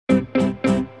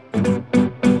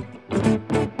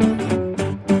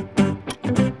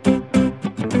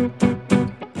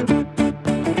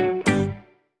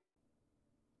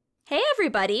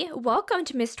everybody! Welcome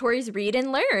to Miss Tori's Read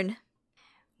and Learn.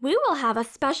 We will have a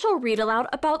special read aloud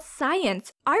about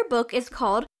science. Our book is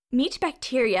called Meet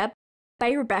Bacteria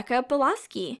by Rebecca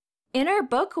Belaski. In our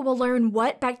book, we'll learn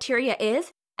what bacteria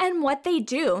is and what they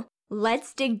do.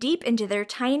 Let's dig deep into their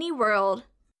tiny world.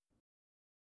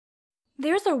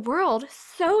 There's a world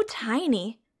so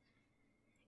tiny.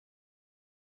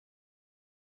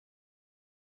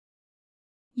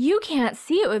 You can't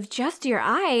see it with just your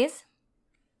eyes.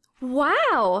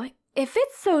 Wow! If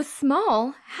it's so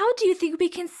small, how do you think we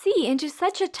can see into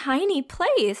such a tiny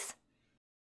place?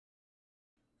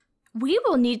 We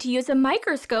will need to use a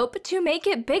microscope to make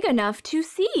it big enough to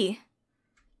see.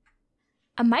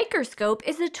 A microscope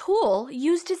is a tool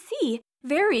used to see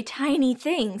very tiny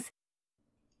things.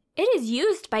 It is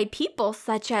used by people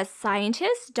such as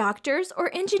scientists, doctors, or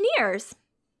engineers.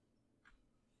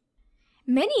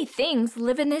 Many things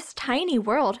live in this tiny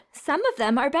world. Some of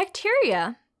them are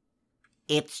bacteria.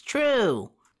 It's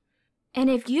true. And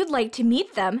if you'd like to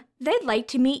meet them, they'd like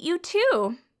to meet you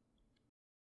too.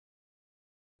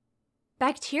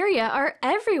 Bacteria are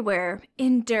everywhere,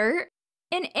 in dirt,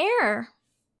 in air.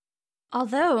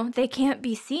 Although they can't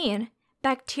be seen,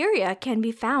 bacteria can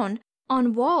be found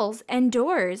on walls and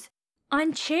doors,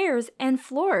 on chairs and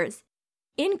floors,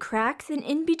 in cracks and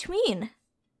in between.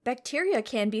 Bacteria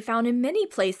can be found in many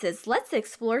places. Let's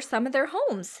explore some of their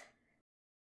homes.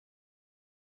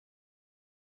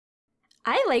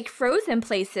 I like frozen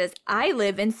places. I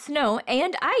live in snow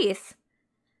and ice.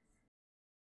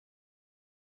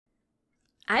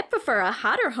 I prefer a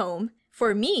hotter home.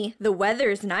 For me, the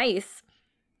weather's nice.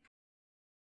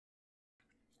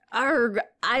 Arg,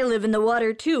 I live in the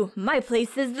water too. My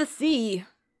place is the sea.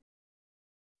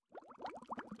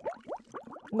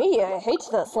 Me, I hate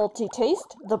that salty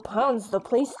taste. The pond's the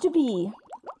place to be.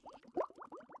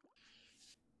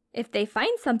 If they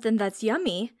find something that's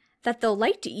yummy, that they'll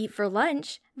like to eat for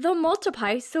lunch, they'll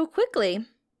multiply so quickly.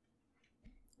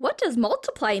 What does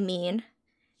multiply mean?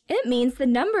 It means the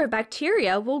number of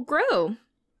bacteria will grow.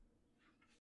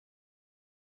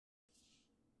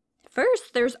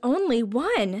 First, there's only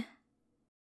one.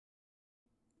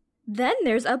 Then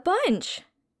there's a bunch.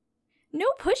 No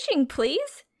pushing,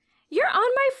 please. You're on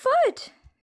my foot.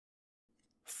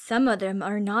 Some of them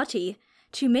are naughty.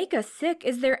 To make us sick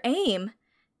is their aim.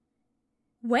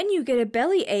 When you get a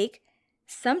belly ache,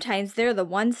 sometimes they're the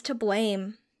ones to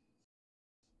blame.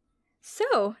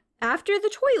 So, after the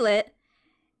toilet,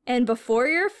 and before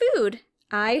your food,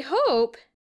 I hope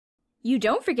you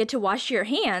don't forget to wash your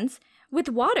hands with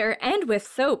water and with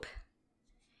soap.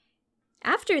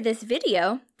 After this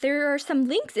video, there are some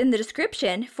links in the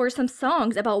description for some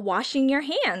songs about washing your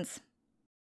hands.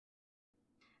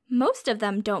 Most of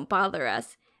them don't bother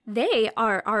us. They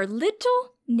are our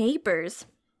little neighbors.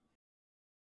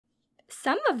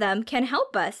 Some of them can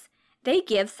help us. They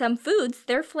give some foods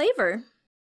their flavor.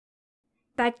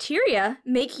 Bacteria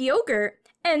make yogurt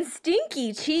and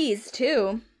stinky cheese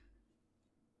too.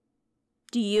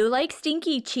 Do you like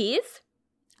stinky cheese?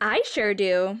 I sure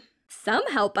do. Some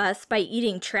help us by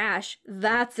eating trash.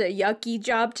 That's a yucky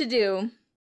job to do.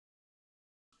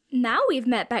 Now we've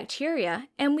met bacteria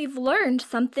and we've learned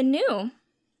something new.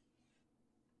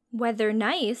 Whether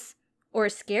nice or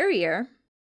scarier,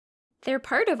 they're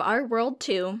part of our world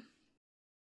too.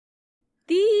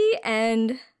 The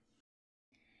end.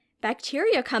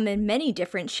 Bacteria come in many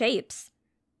different shapes.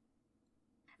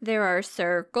 There are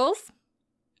circles,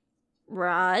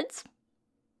 rods,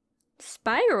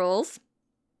 spirals,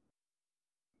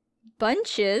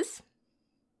 bunches,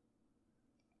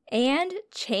 and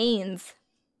chains.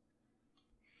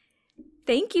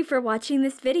 Thank you for watching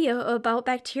this video about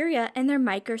bacteria and their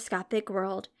microscopic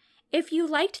world. If you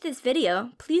liked this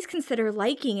video, please consider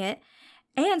liking it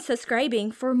and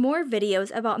subscribing for more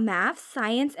videos about math,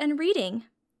 science, and reading.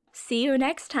 See you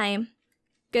next time.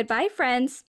 Goodbye,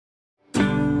 friends.